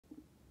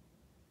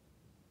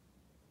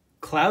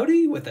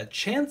Cloudy with a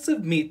Chance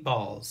of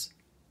Meatballs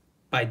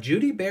by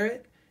Judi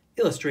Barrett,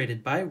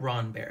 illustrated by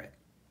Ron Barrett.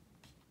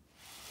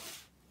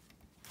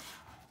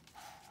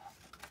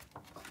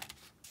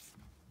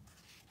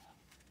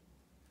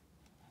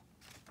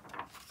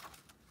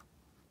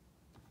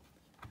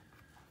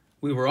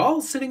 We were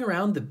all sitting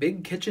around the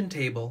big kitchen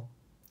table.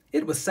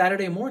 It was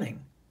Saturday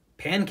morning,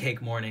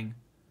 pancake morning.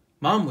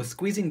 Mom was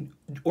squeezing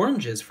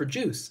oranges for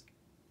juice.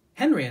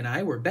 Henry and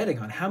I were betting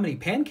on how many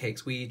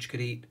pancakes we each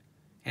could eat,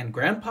 and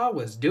Grandpa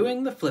was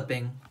doing the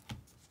flipping.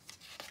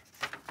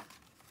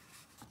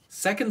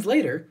 Seconds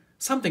later,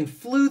 something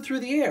flew through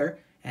the air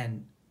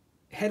and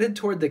headed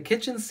toward the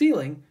kitchen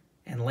ceiling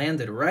and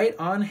landed right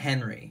on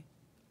Henry.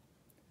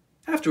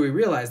 After we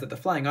realized that the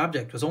flying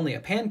object was only a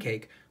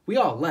pancake, we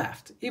all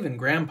laughed, even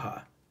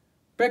Grandpa.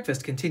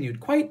 Breakfast continued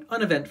quite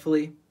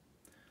uneventfully.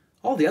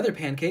 All the other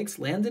pancakes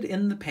landed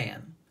in the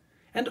pan,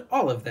 and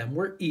all of them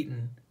were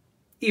eaten,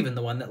 even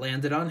the one that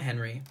landed on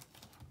Henry.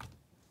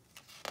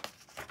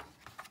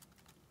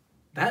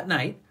 That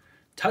night,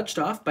 touched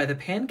off by the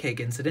pancake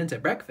incident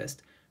at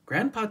breakfast,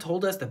 Grandpa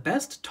told us the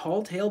best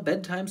tall-tale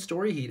bedtime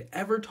story he'd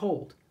ever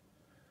told.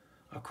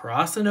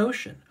 Across an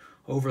ocean,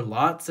 over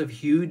lots of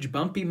huge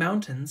bumpy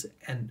mountains,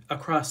 and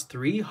across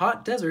 3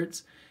 hot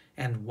deserts,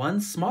 and 1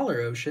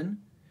 smaller ocean,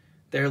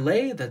 there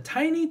lay the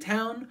tiny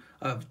town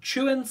of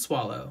Chew and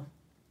Swallow.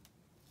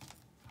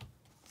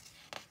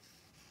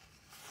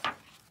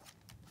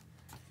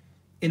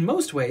 In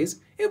most ways,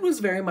 it was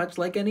very much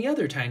like any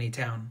other tiny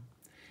town.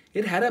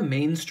 It had a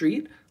main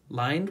street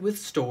lined with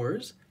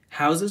stores,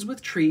 houses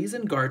with trees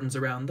and gardens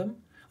around them,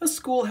 a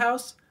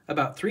schoolhouse,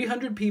 about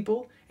 300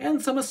 people,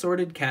 and some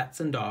assorted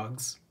cats and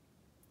dogs.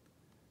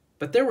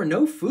 But there were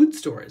no food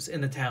stores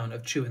in the town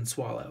of Chew and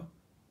Swallow.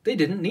 They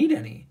didn't need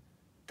any.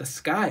 The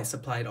sky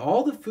supplied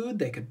all the food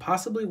they could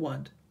possibly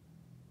want.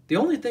 The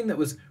only thing that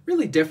was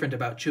really different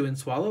about Chew and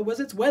Swallow was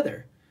its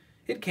weather.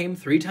 It came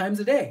 3 times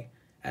a day,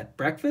 at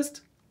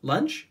breakfast,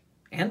 lunch,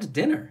 and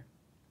dinner.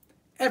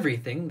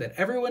 Everything that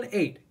everyone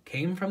ate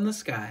came from the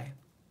sky.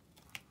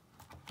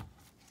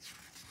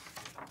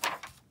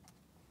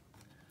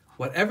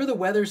 Whatever the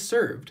weather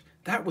served,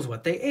 that was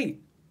what they ate.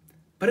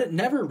 But it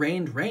never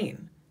rained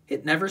rain,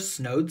 it never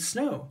snowed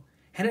snow,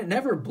 and it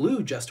never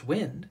blew just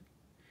wind.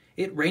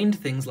 It rained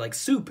things like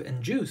soup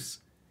and juice.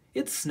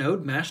 It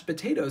snowed mashed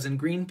potatoes and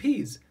green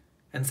peas,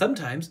 and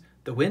sometimes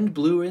the wind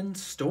blew in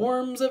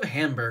storms of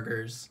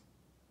hamburgers.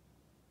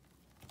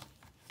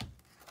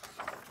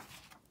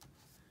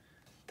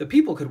 The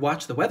people could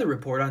watch the weather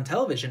report on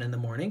television in the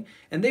morning,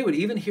 and they would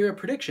even hear a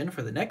prediction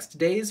for the next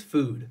day's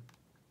food.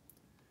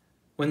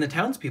 When the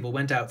townspeople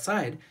went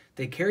outside,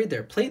 they carried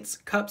their plates,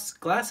 cups,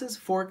 glasses,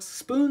 forks,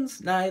 spoons,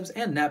 knives,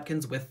 and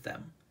napkins with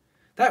them.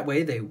 That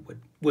way they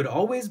would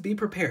always be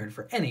prepared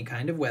for any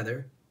kind of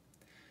weather.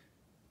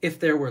 If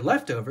there were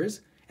leftovers,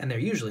 and there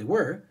usually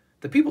were,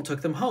 the people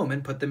took them home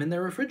and put them in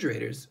their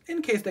refrigerators,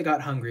 in case they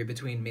got hungry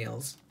between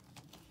meals.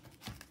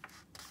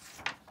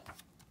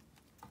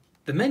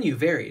 The menu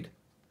varied.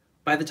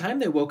 By the time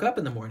they woke up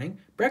in the morning,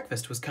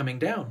 breakfast was coming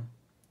down.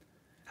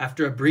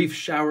 After a brief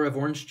shower of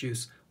orange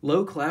juice,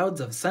 low clouds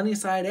of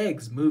sunny-side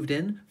eggs moved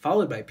in,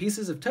 followed by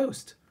pieces of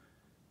toast.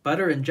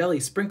 Butter and jelly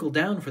sprinkled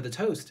down for the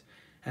toast,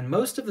 and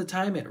most of the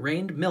time it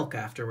rained milk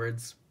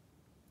afterwards.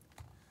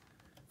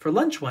 For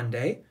lunch one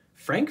day,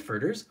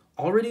 frankfurters,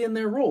 already in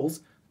their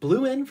rolls,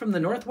 blew in from the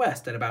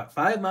northwest at about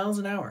 5 miles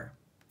an hour.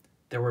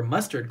 There were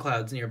mustard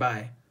clouds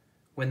nearby.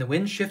 Then the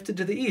wind shifted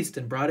to the east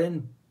and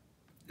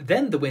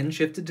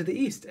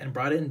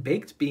brought in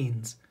baked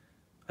beans.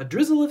 A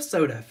drizzle of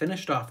soda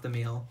finished off the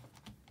meal.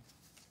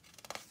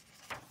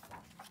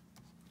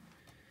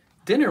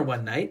 Dinner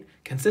one night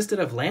consisted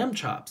of lamb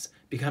chops,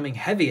 becoming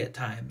heavy at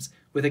times,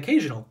 with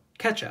occasional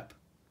ketchup.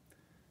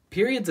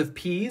 Periods of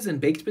peas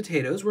and baked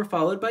potatoes were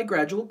followed by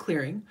gradual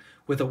clearing,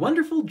 with a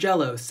wonderful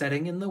jello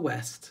setting in the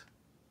west.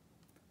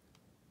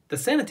 The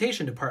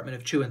sanitation department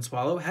of Chew and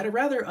Swallow had a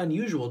rather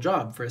unusual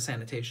job for a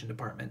sanitation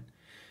department.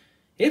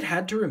 It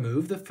had to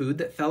remove the food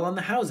that fell on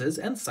the houses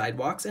and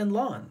sidewalks and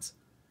lawns.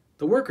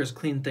 The workers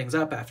cleaned things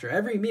up after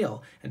every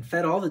meal and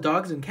fed all the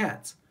dogs and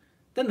cats.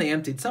 Then they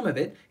emptied some of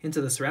it into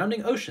the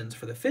surrounding oceans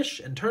for the fish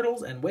and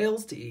turtles and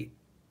whales to eat.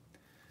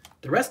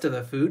 The rest of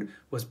the food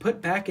was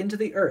put back into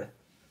the earth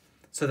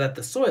so that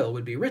the soil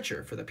would be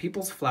richer for the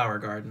people's flower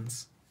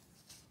gardens.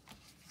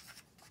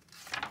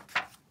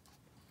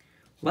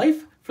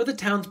 Life for the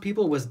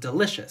townspeople was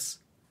delicious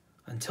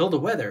until the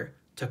weather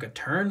took a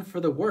turn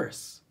for the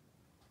worse.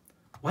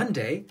 One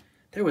day,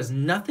 there was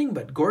nothing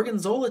but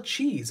gorgonzola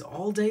cheese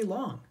all day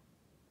long.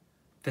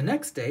 The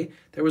next day,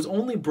 there was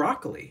only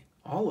broccoli,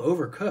 all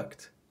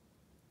overcooked.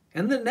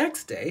 And the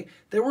next day,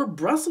 there were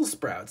Brussels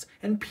sprouts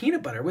and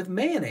peanut butter with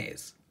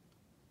mayonnaise.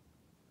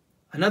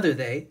 Another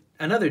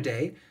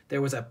day,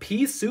 there was a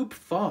pea soup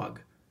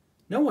fog.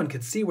 No one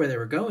could see where they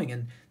were going,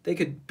 and they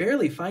could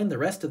barely find the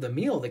rest of the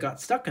meal that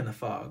got stuck in the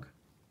fog.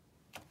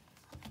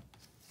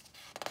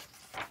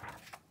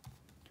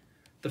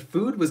 The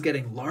food was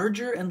getting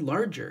larger and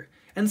larger,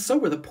 and so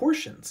were the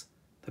portions.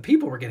 The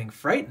people were getting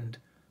frightened.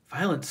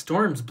 Violent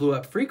storms blew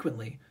up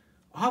frequently.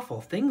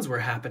 Awful things were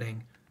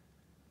happening.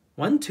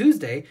 One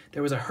Tuesday,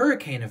 there was a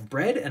hurricane of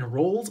bread and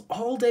rolls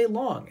all day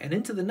long and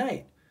into the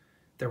night.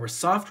 There were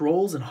soft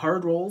rolls and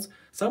hard rolls,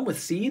 some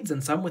with seeds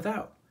and some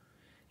without.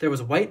 There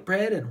was white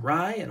bread and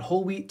rye and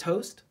whole wheat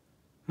toast.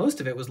 Most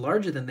of it was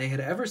larger than they had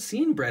ever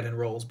seen bread and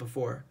rolls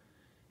before.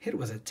 It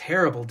was a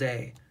terrible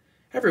day.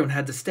 Everyone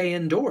had to stay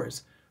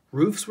indoors.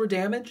 Roofs were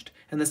damaged,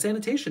 and the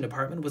sanitation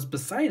department was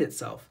beside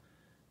itself.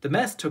 The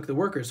mess took the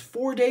workers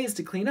 4 days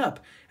to clean up,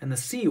 and the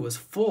sea was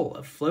full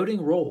of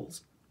floating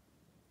rolls.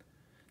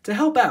 To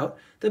help out,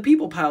 the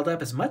people piled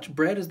up as much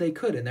bread as they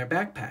could in their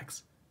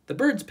backpacks. The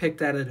birds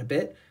picked at it a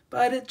bit,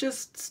 but it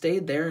just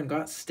stayed there and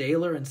got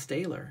staler and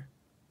staler.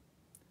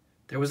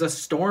 There was a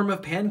storm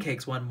of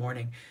pancakes one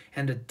morning,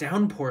 and a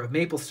downpour of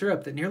maple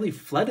syrup that nearly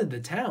flooded the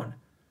town.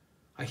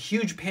 A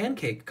huge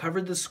pancake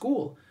covered the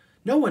school.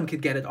 No one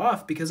could get it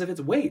off because of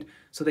its weight,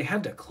 so they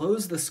had to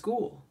close the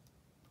school.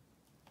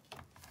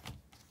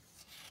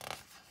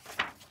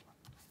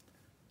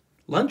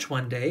 Lunch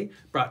one day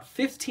brought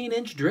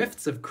 15-inch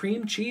drifts of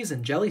cream cheese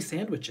and jelly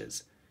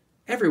sandwiches.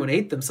 Everyone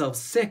ate themselves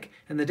sick,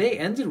 and the day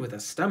ended with a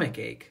stomach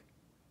ache.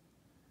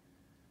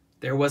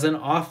 There was an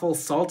awful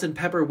salt and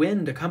pepper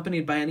wind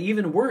accompanied by an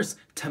even worse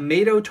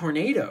tomato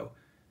tornado.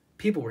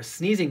 People were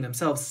sneezing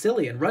themselves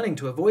silly and running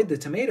to avoid the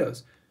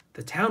tomatoes.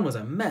 The town was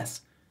a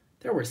mess.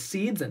 There were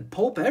seeds and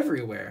pulp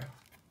everywhere.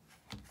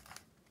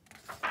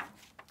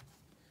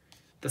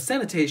 The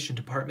sanitation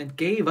department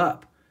gave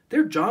up.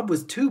 Their job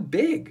was too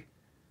big.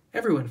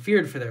 Everyone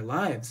feared for their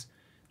lives.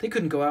 They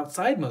couldn't go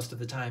outside most of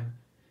the time.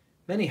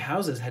 Many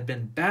houses had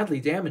been badly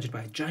damaged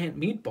by giant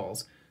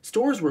meatballs.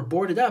 Stores were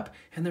boarded up,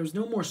 and there was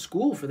no more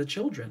school for the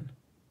children.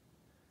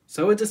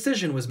 So a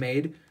decision was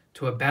made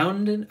to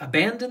abandon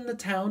the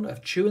town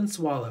of Chew and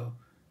Swallow.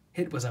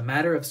 It was a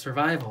matter of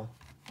survival.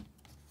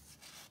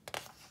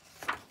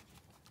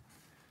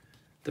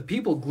 The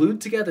people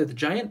glued together the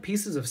giant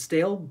pieces of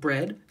stale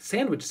bread,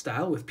 sandwich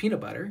style with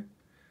peanut butter,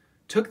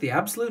 took the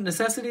absolute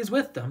necessities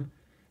with them,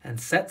 and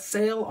set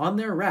sail on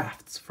their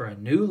rafts for a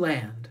new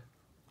land.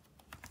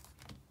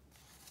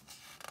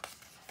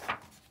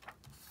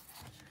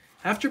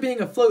 After being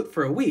afloat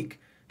for a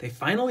week, they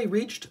finally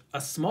reached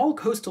a small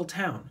coastal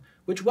town,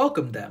 which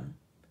welcomed them.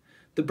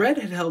 The bread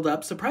had held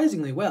up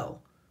surprisingly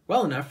well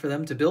enough for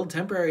them to build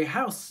temporary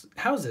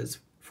houses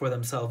for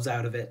themselves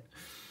out of it.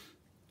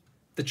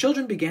 The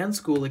children began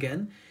school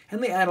again,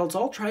 and the adults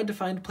all tried to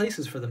find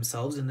places for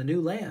themselves in the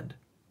new land.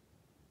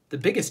 The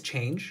biggest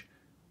change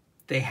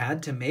they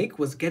had to make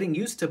was getting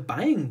used to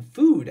buying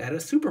food at a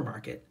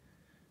supermarket.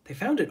 They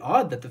found it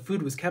odd that the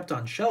food was kept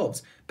on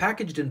shelves,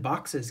 packaged in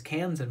boxes,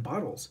 cans, and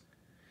bottles.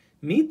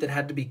 Meat that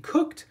had to be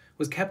cooked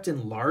was kept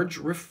in large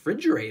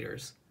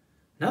refrigerators.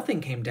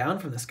 Nothing came down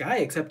from the sky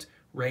except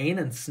rain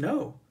and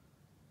snow.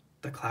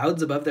 The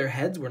clouds above their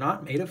heads were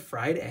not made of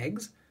fried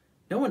eggs.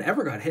 No one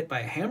ever got hit by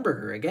a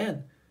hamburger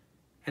again.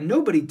 And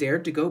nobody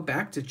dared to go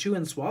back to Chew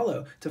and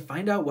Swallow to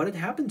find out what had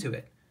happened to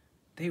it.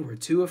 They were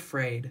too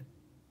afraid.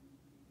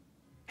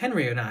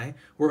 Henry and I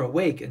were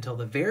awake until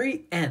the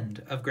very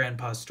end of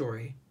Grandpa's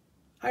story.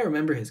 I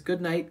remember his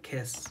goodnight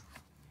kiss.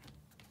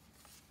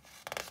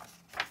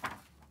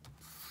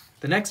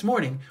 The next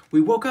morning,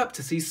 we woke up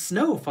to see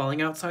snow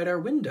falling outside our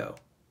window.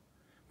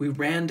 We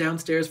ran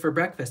downstairs for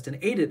breakfast and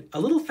ate it a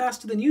little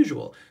faster than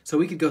usual so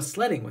we could go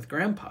sledding with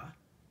Grandpa.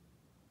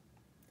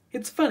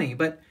 It's funny,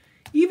 but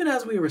even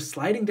as we were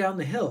sliding down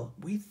the hill,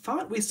 we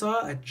thought we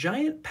saw a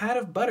giant pat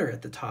of butter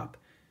at the top,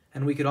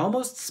 and we could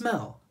almost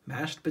smell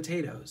mashed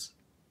potatoes.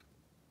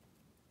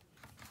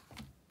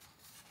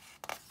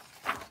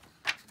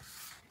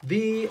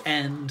 The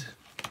end.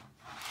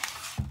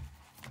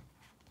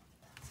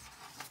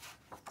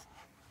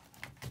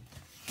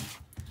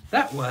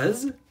 That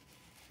was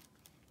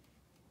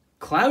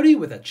Cloudy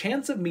with a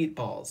Chance of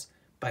Meatballs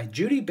by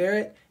Judi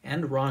Barrett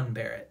and Ron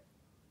Barrett.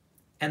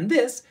 And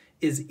this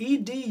is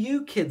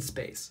EDU Kids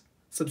Space.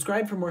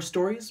 Subscribe for more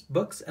stories,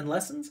 books, and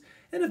lessons,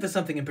 and if there's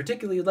something in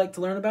particular you'd like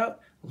to learn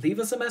about, leave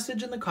us a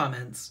message in the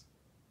comments.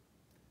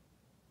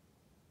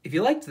 If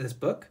you liked this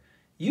book,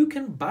 you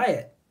can buy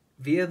it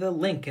via the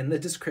link in the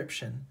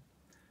description.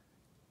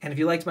 And if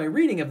you liked my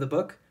reading of the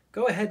book,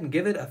 go ahead and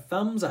give it a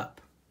thumbs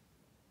up.